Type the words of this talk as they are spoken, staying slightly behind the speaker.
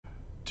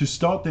To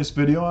start this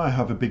video, I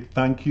have a big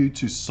thank you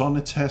to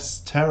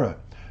Sonitas Terra,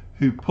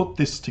 who put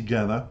this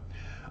together.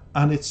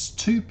 And it's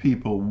two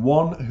people,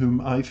 one whom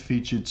I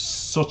featured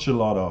such a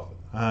lot of,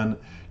 and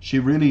she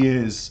really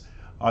is,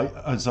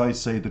 as I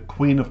say, the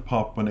queen of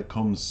pop when it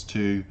comes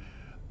to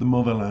the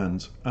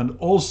motherland. And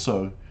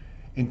also,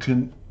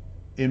 in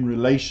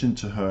relation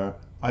to her,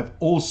 I've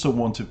also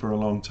wanted for a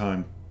long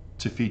time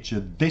to feature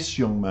this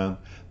young man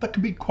that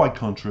can be quite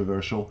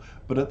controversial,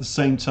 but at the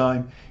same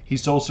time,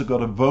 he's also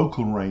got a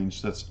vocal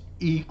range that's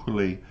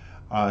equally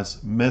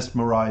as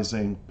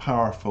mesmerizing,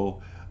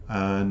 powerful,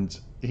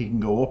 and he can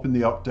go up in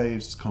the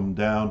octaves, come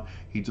down.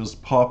 He does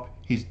pop,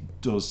 he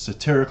does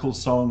satirical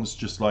songs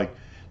just like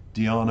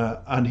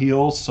Diana, and he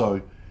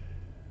also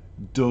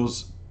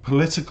does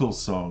political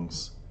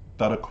songs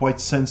that are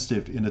quite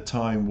sensitive in a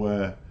time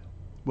where,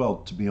 well,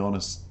 to be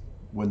honest,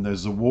 when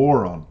there's a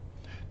war on,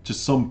 to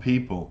some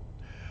people.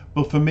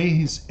 But for me,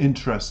 he's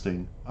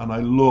interesting, and I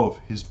love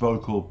his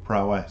vocal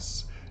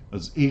prowess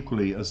as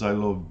equally as I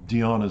love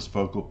Diana's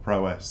vocal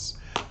prowess.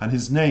 And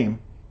his name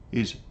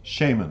is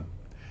SHAMAN.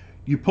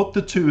 You put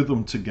the two of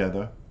them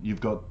together,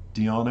 you've got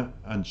Diana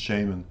and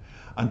SHAMAN.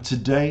 And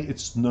today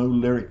it's no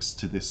lyrics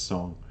to this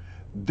song.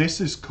 This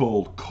is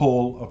called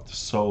Call of the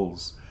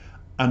Souls.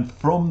 And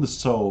from the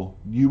soul,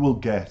 you will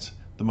get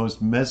the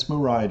most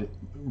mesmerizing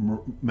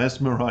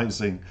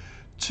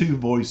two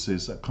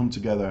voices that come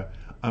together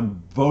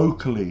and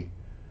vocally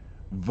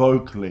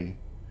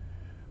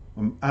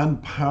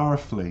and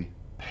powerfully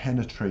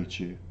penetrate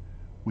you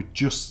with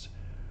just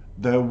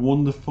their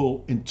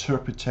wonderful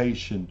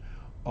interpretation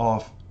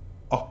of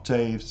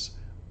octaves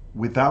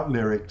without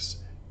lyrics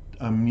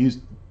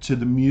and to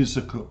the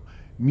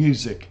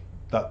music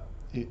that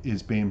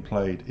is being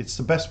played. It's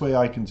the best way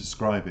I can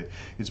describe it.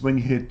 It's when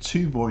you hear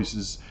two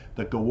voices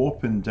that go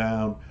up and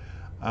down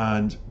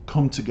and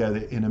come together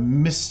in a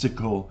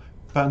mystical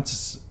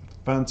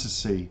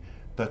fantasy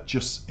that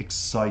just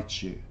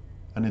excites you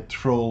and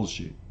enthralls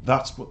you.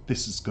 That's what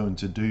this is going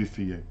to do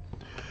for you.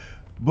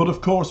 But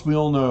of course, we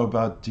all know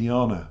about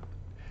Diana,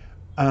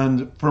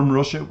 and from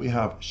Russia we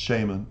have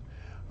SHAMAN.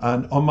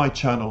 And on my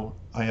channel,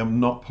 I am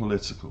not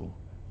political.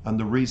 And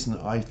the reason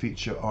I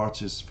feature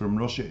artists from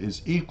Russia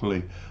is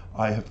equally,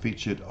 I have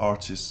featured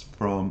artists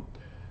from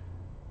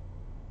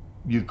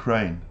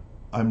Ukraine.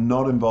 I'm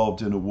not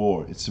involved in a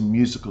war. It's a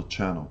musical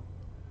channel.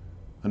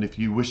 And if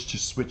you wish to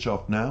switch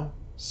off now,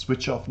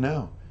 switch off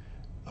now.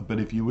 But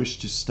if you wish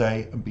to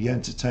stay and be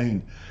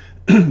entertained,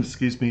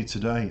 excuse me,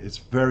 today, it's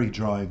very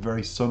dry,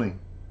 very sunny.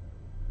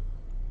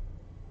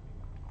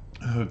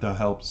 I hope that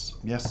helps.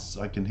 Yes,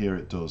 I can hear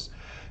it does.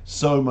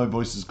 So my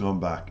voice has gone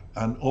back,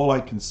 and all I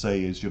can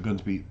say is you're going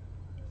to be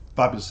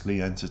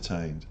fabulously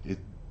entertained.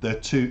 They're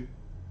two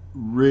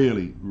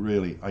really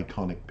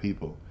iconic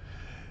people.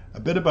 A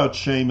bit about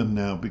SHAMAN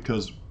now,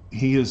 because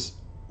he is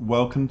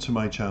welcome to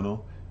my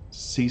channel,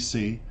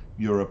 CC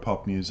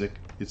Europop Music.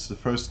 It's the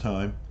first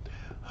time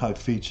I've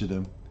featured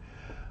him,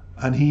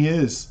 and he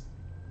is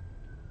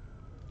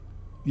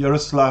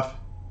Yaroslav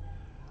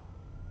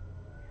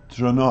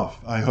Dronov.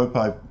 I hope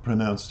I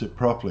pronounced it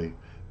properly.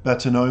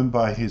 Better known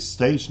by his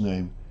stage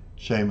name,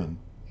 SHAMAN.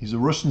 He's a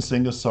Russian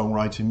singer,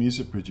 songwriter,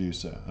 music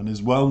producer, and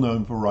is well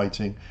known for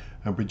writing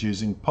and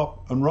producing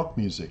pop and rock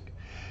music.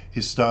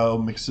 His style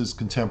mixes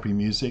contemporary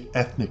music,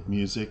 ethnic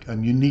music,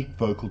 and unique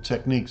vocal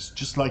techniques,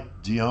 just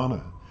like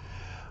Diana.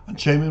 And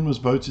SHAMAN was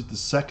voted the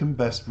second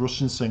best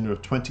Russian singer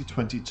of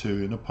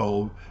 2022 in a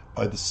poll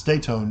by the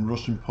state-owned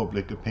Russian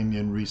Public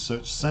Opinion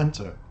Research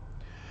Center.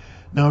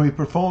 Now, he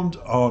performed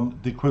on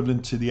the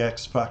equivalent to the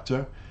X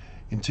Factor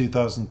in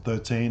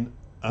 2013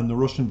 and the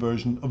Russian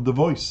version of The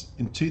Voice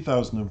in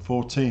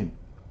 2014.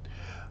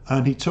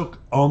 And he took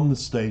on the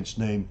stage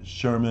name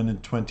SHAMAN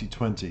in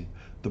 2020.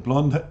 The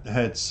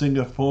blonde-haired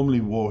singer formerly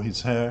wore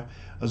his hair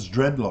as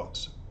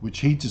dreadlocks,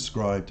 which he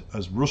described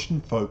as Russian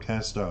folk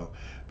hairstyle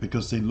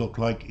because they look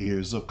like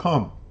ears of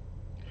corn.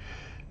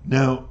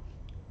 Now,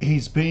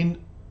 he's been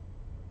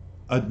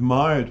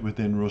admired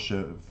within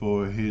Russia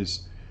for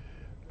his,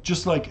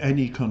 just like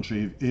any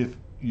country, if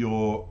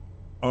your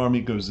army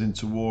goes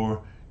into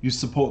war, you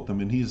support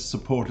them, and he has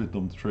supported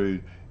them through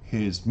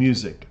his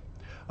music.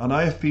 And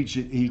I have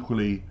featured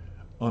equally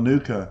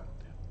Onuka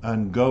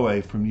and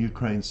Goe from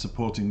Ukraine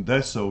supporting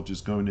their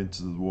soldiers going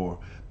into the war.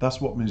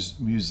 That's what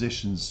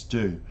musicians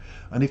do.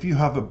 And if you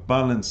have a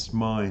balanced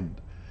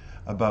mind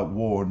about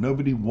war,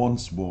 nobody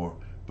wants war,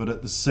 but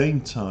at the same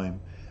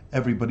time,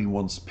 everybody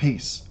wants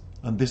peace.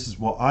 And this is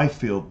what I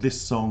feel this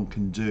song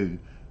can do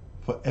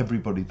for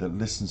everybody that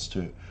listens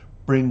to it.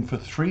 Bring for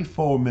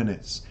 3-4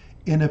 minutes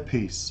inner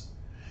peace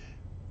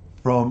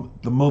from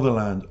the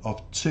motherland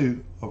of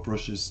two of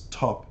Russia's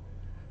top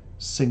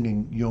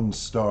singing young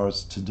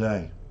stars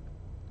today.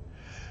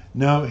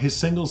 Now, his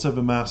singles have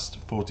amassed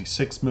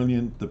 46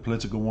 million, the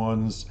political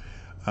ones,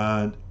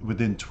 and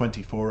within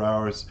 24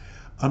 hours.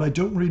 And I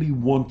don't really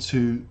want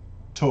to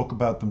talk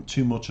about them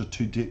too much or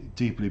too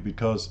deeply,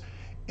 because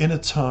in a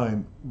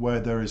time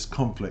where there is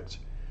conflict,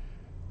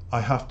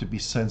 I have to be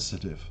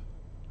sensitive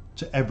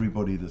to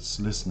everybody that's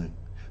listening.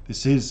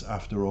 This is,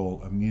 after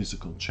all, a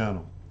musical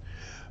channel.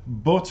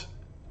 but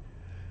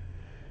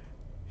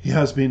he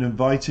has been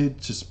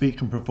invited to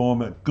speak and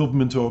perform at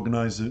government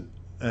organised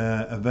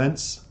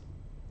events,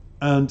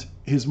 and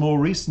his more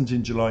recent,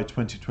 in July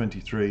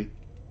 2023,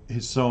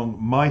 his song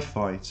My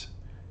Fight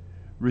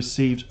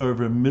received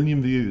over 1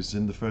 million views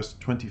in the first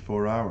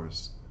 24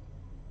 hours.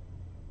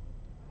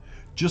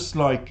 Just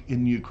like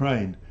in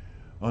Ukraine,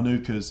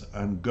 Onuka's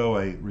and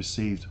Goe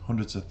received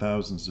hundreds of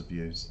thousands of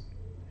views.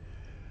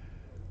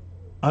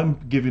 I'm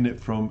giving it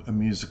from a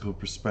musical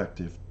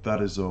perspective,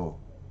 that is all.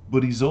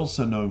 But he's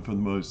also known for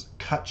the most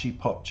catchy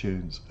pop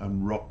tunes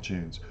and rock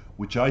tunes,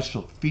 which I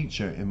shall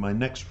feature in my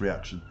next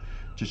reaction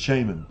to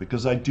Shaman,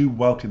 because I do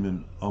welcome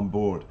him on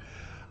board.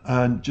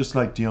 And just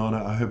like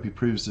Diana, I hope he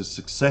proves a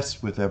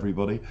success with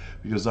everybody,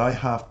 because I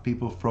have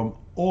people from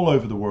all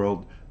over the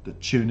world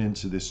that tune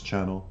into this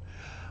channel.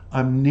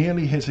 I'm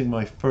nearly hitting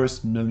my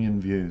first 1 million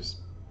views.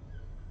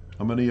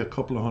 I'm only a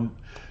couple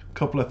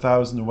of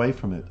thousand away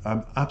from it.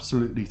 I'm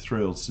absolutely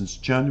thrilled. Since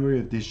January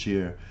of this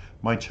year,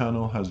 my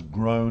channel has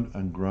grown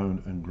and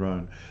grown and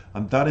grown.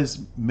 And that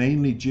is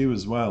mainly due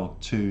as well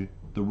to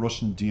the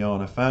Russian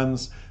Diana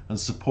fans and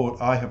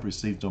support I have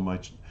received on my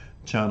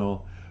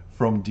channel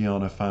from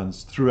Diana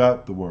fans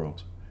throughout the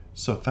world.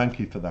 So thank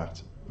you for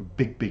that. A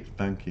big, big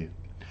thank you.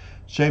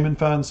 Shaman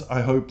fans,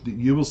 I hope that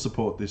you will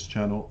support this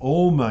channel.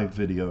 All my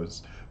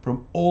videos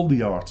from all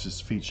the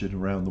artists featured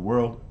around the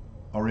world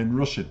are in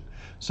Russian.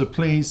 So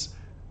please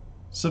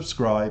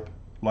subscribe,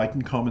 like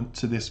and comment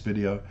to this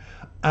video,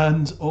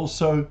 and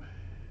also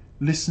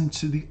listen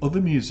to the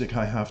other music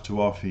I have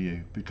to offer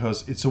you,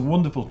 because it's a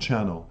wonderful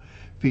channel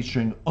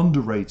featuring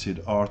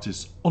underrated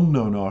artists,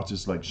 unknown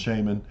artists like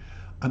Shaman,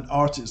 and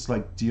artists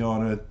like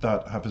Diana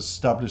that have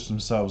established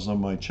themselves on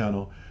my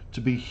channel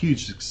to be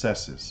huge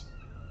successes.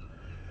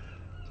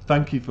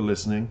 Thank you for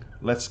listening.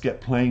 Let's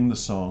get playing the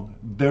song.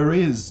 There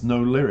is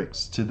no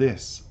lyrics to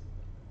this.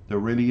 There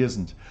really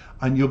isn't.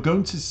 And you're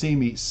going to see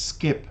me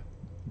skip,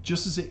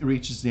 just as it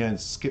reaches the end,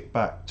 skip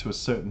back to a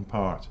certain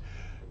part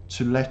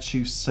to let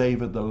you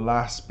savor the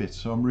last bit.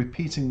 So I'm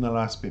repeating the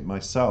last bit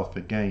myself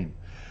again.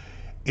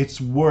 It's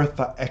worth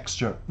that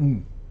extra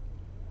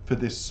for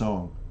this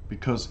song,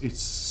 because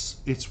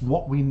it's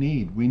what we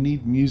need. We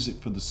need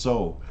music for the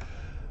soul.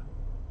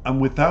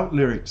 And without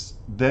lyrics,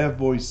 their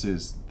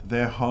voices,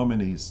 their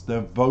harmonies,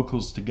 their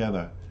vocals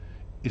together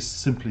is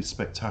simply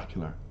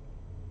spectacular.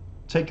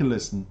 Take a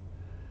listen,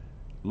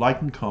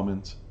 like and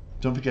comment.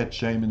 Don't forget,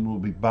 Shaman will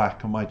be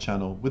back on my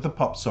channel with a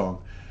pop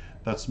song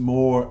that's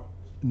more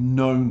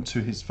known to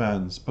his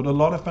fans, but a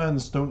lot of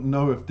fans don't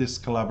know of this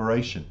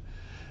collaboration.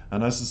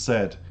 And as I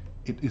said,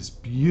 it is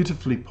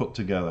beautifully put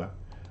together,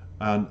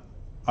 and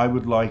I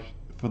would like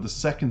for the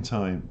second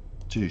time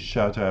to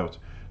shout out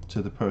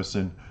to the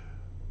person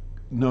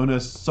known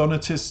as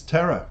Sonitas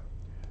Terra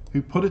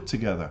who put it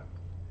together.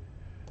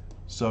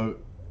 So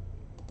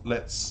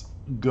let's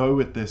go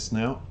with this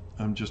now.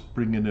 I'm just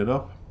bringing it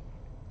up.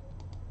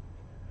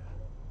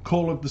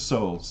 Call of the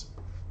Souls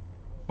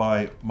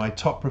by my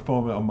top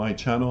performer on my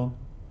channel,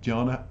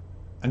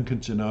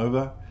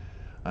 Dianaankudinovalife,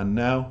 and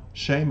now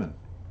Shaman.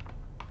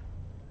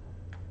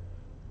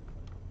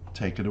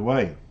 Take it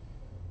away.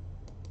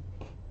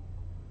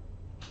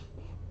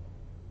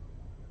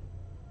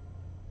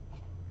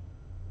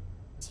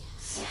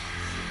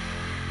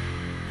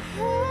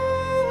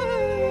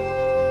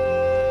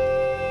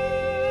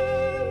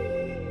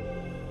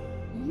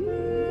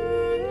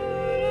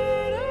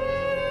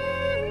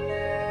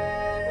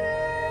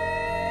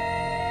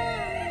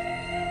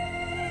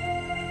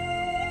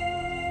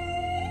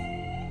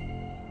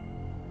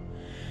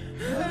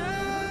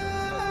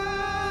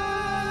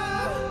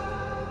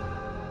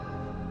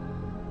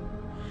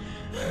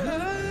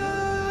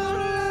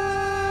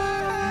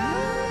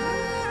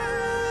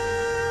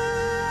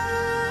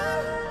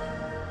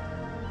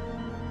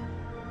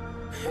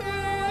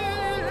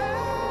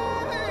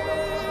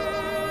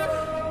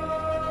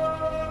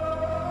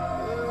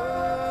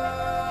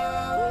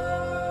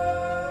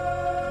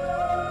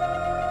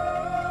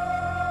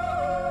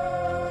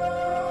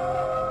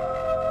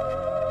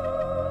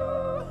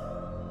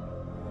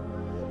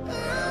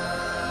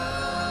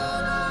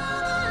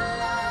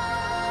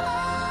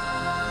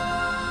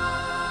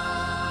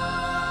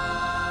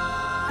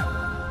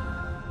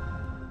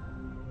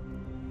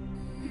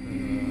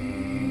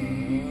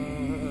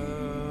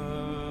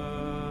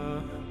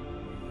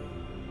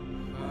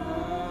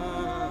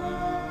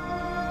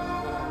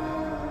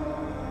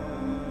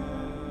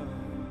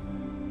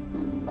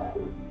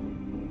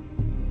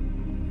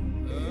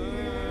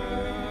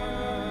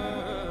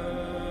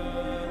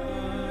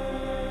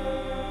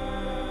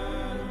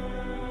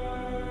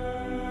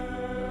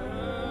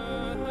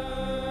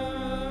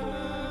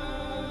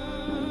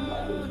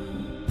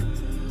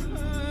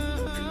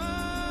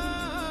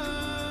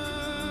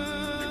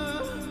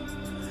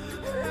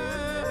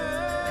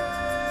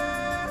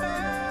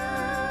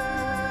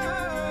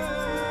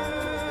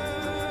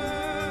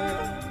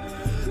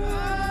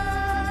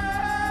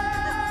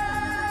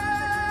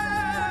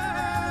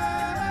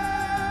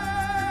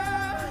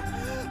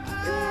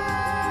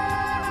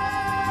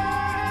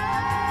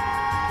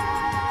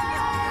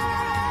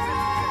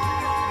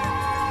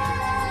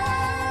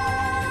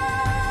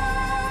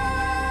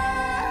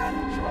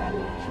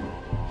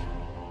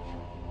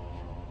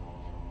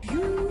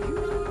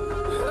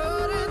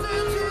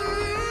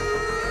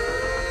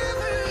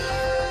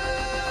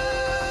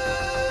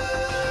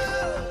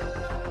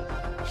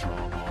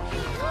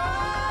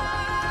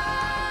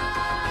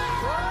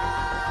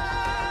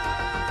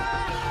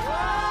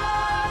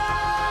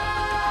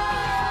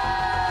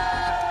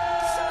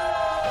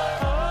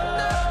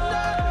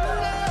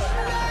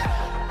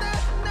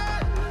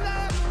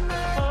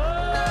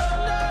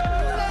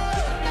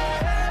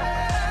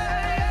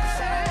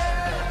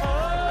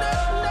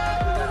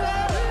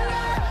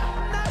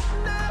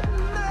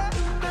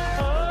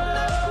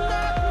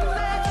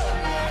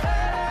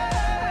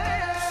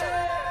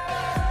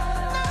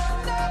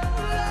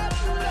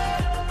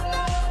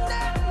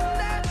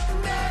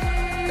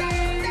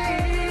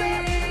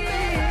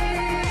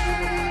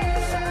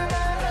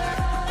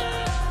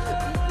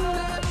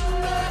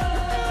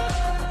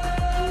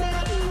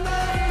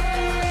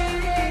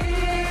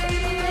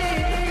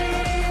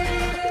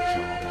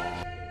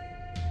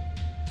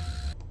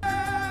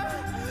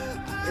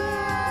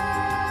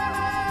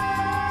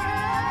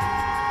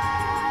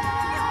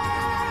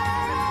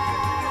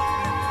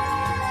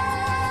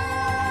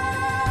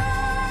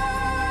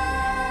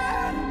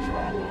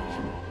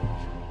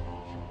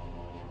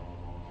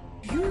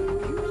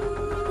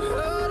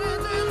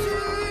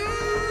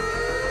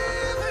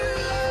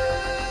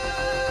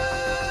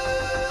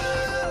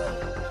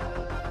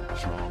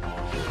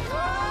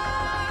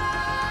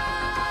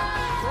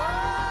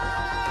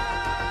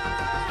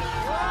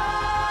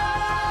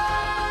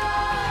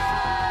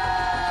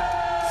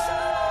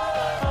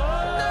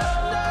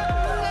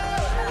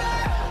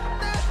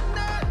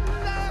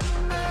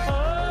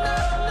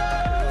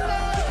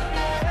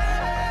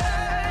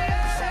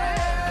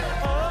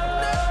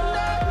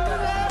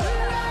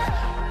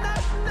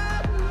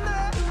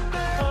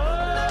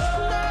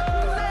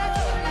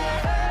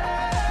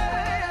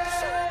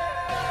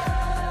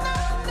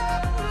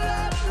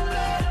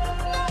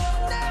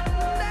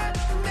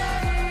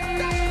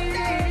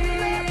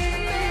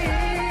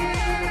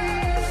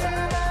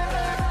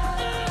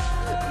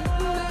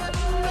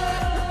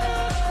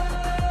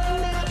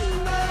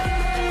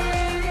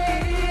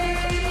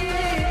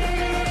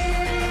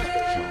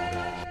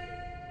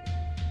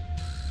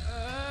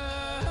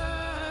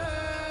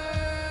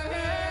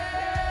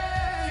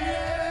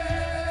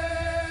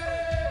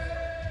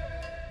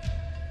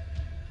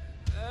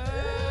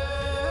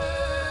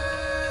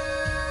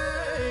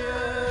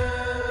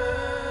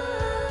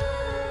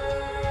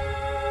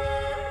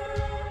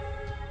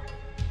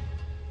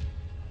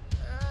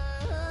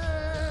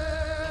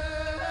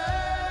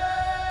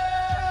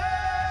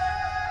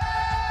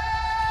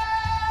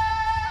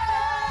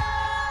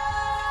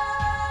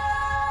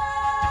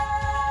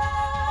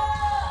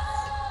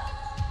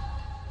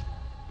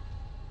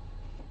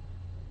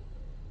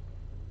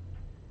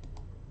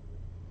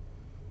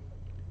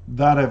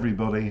 That,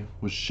 everybody,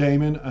 was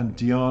Shaman and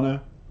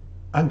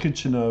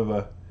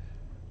Ankudinova,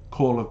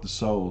 Call of the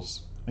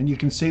Souls. And you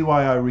can see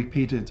why I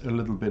repeated a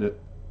little bit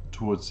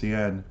towards the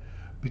end,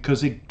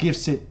 because it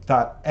gives it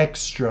that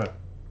extra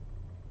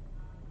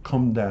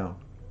come down,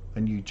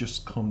 and you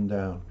just come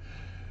down.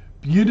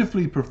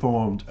 Beautifully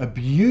performed, a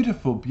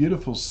beautiful,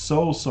 beautiful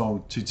soul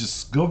song to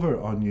discover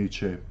on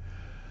YouTube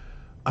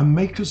and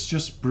make us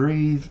just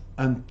breathe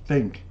and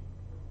think.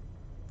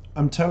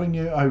 I'm telling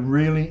you, I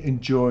really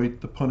enjoyed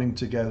the putting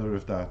together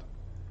of that.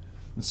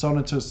 And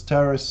Sonitas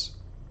Terra,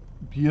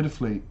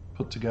 beautifully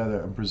put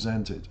together and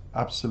presented,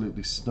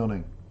 absolutely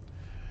stunning.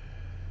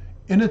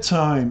 In a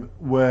time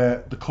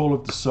where the call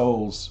of the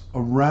souls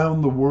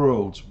around the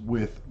world,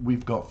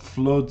 we've got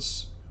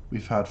floods,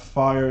 we've had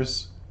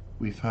fires,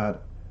 we've had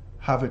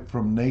havoc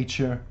from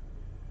nature,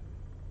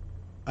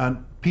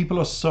 and people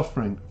are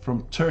suffering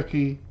from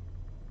Turkey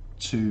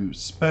to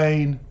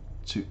Spain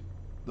to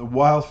the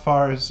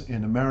wildfires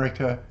in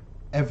America,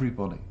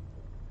 everybody.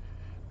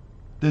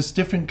 There's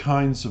different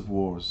kinds of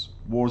wars.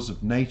 Wars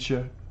of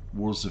nature,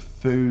 wars of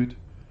food,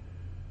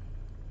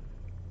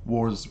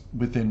 wars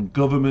within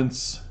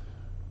governments,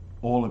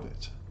 all of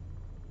it.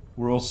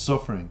 We're all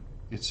suffering.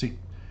 It's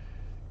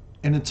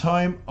in a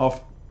time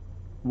of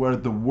where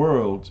the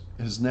world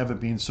has never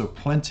been so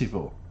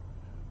plentiful,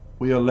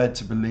 we are led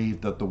to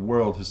believe that the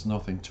world has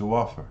nothing to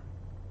offer.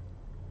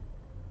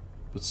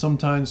 But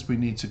sometimes we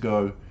need to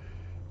go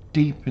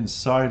deep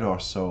inside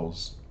our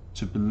souls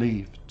to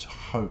believe, to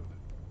hope,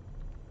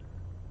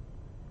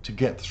 to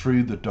get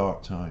through the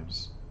dark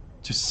times,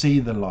 to see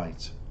the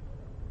light,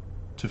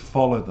 to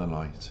follow the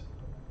light,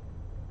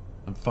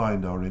 and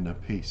find our inner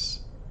peace.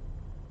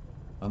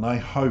 And I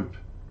hope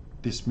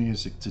this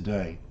music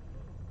today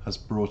has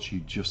brought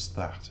you just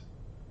that.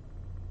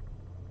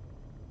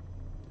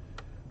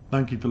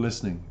 Thank you for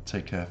listening.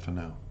 Take care for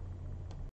now.